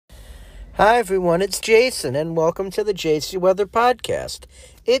Hi everyone, it's Jason and welcome to the JC Weather Podcast.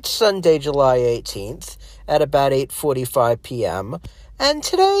 It's Sunday, July 18th at about 8:45 p.m. and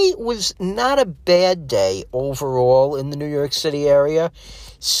today was not a bad day overall in the New York City area.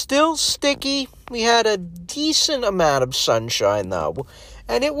 Still sticky. We had a decent amount of sunshine though,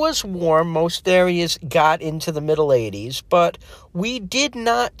 and it was warm. Most areas got into the middle 80s, but we did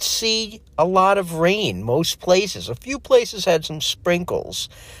not see a lot of rain most places. A few places had some sprinkles,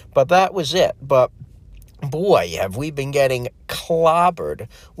 but that was it. But boy, have we been getting clobbered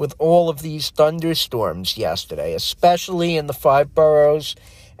with all of these thunderstorms yesterday, especially in the five boroughs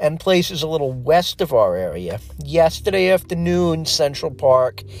and places a little west of our area. Yesterday afternoon, Central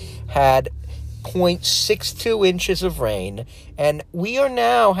Park had 0.62 inches of rain, and we are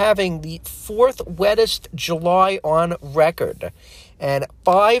now having the fourth wettest July on record. And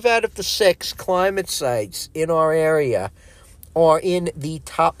 5 out of the 6 climate sites in our area are in the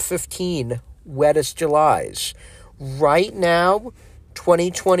top 15 wettest Julys. Right now,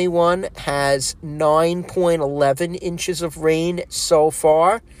 2021 has 9.11 inches of rain so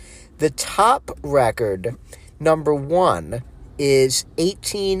far. The top record, number 1, is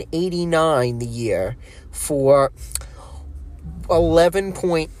 1889 the year for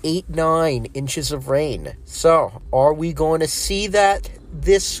 11.89 inches of rain. So, are we going to see that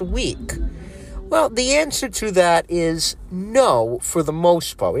this week? Well, the answer to that is no, for the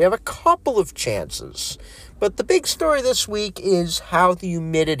most part. We have a couple of chances. But the big story this week is how the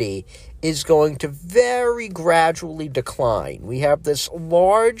humidity is going to very gradually decline. We have this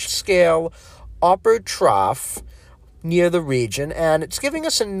large-scale upper trough near the region, and it's giving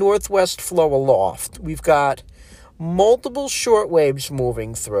us a northwest flow aloft. We've got multiple short waves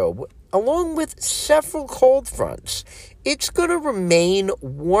moving through, along with several cold fronts. It's going to remain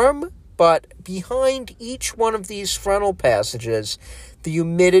warm, but behind each one of these frontal passages, the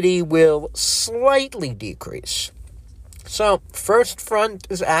humidity will slightly decrease. So, first front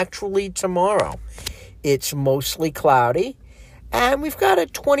is actually tomorrow. It's mostly cloudy, and we've got a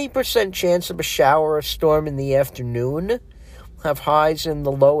 20% chance of a shower or storm in the afternoon. We'll have highs in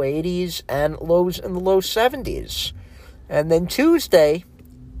the low 80s and lows in the low 70s. And then Tuesday,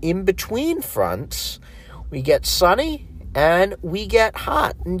 in between fronts, we get sunny and we get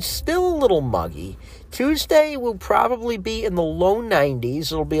hot and still a little muggy. Tuesday will probably be in the low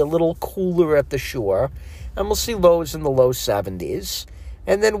 90s. It'll be a little cooler at the shore, and we'll see lows in the low 70s.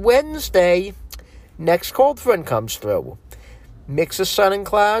 And then Wednesday, next cold front comes through. Mix of sun and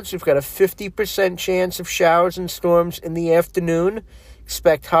clouds. We've got a 50% chance of showers and storms in the afternoon.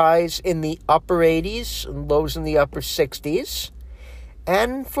 Expect highs in the upper 80s and lows in the upper 60s.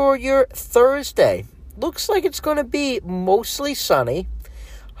 And for your Thursday, looks like it's going to be mostly sunny.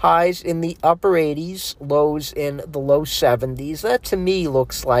 Highs in the upper 80s, lows in the low 70s. That to me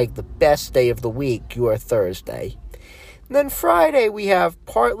looks like the best day of the week, your Thursday. And then Friday we have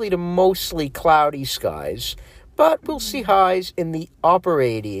partly to mostly cloudy skies, but we'll see highs in the upper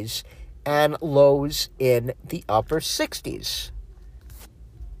 80s and lows in the upper 60s.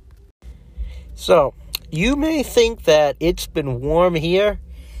 So, you may think that it's been warm here.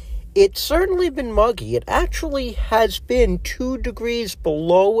 It's certainly been muggy. It actually has been 2 degrees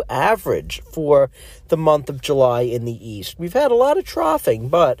below average for the month of July in the east. We've had a lot of troughing,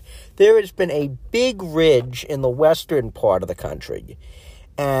 but there has been a big ridge in the western part of the country.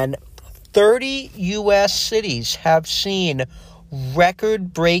 And 30 U.S. cities have seen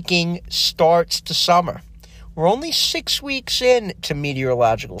record-breaking starts to summer. We're only 6 weeks in to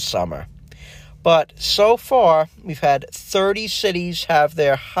meteorological summer. But so far, we've had 30 cities have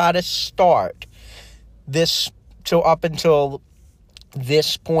their hottest start up until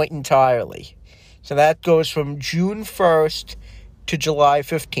this point entirely. So that goes from June 1st to July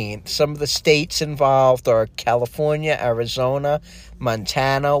 15th. Some of the states involved are California, Arizona,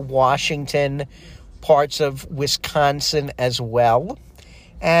 Montana, Washington, parts of Wisconsin as well.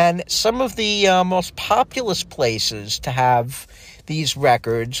 And some of the most populous places to have these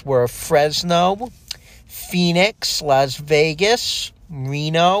records were Fresno, Phoenix, Las Vegas,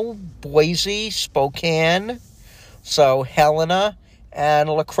 Reno, Boise, Spokane, so Helena, and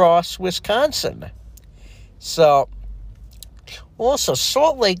La Crosse, Wisconsin. So, also,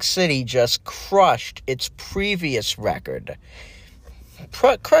 Salt Lake City just crushed its previous record.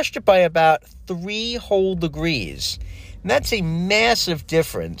 Crushed it by about 3 whole degrees. And that's a massive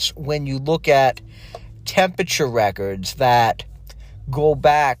difference when you look at temperature records that go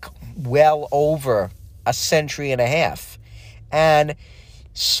back well over a century and a half. And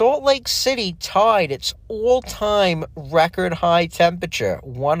Salt Lake City tied its all-time record high temperature,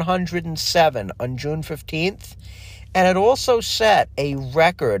 107 on June 15th, And it also set a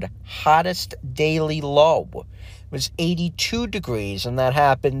record hottest daily low. It was 82 degrees, and that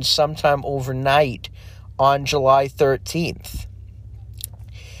happened sometime overnight on July 13th.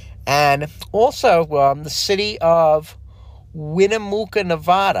 And also, the city of Winnemucca,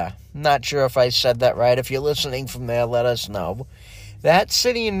 Nevada. Not sure if I said that right. If you're listening from there, let us know. That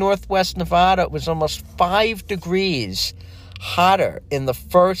city in northwest Nevada was almost 5 degrees hotter in the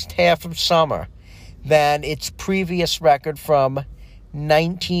first half of summer than its previous record from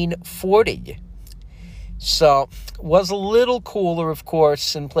 1940. So, was a little cooler, of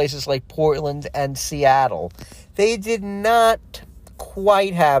course, in places like Portland and Seattle. They did not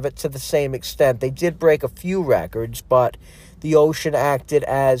quite have it to the same extent. They did break a few records, but the ocean acted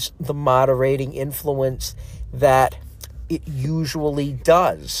as the moderating influence that it usually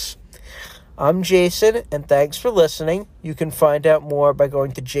does. I'm Jason, and thanks for listening. You can find out more by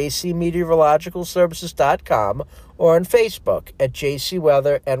going to jcmeteorologicalservices.com or on Facebook at JC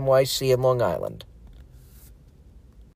Weather NYC in Long Island.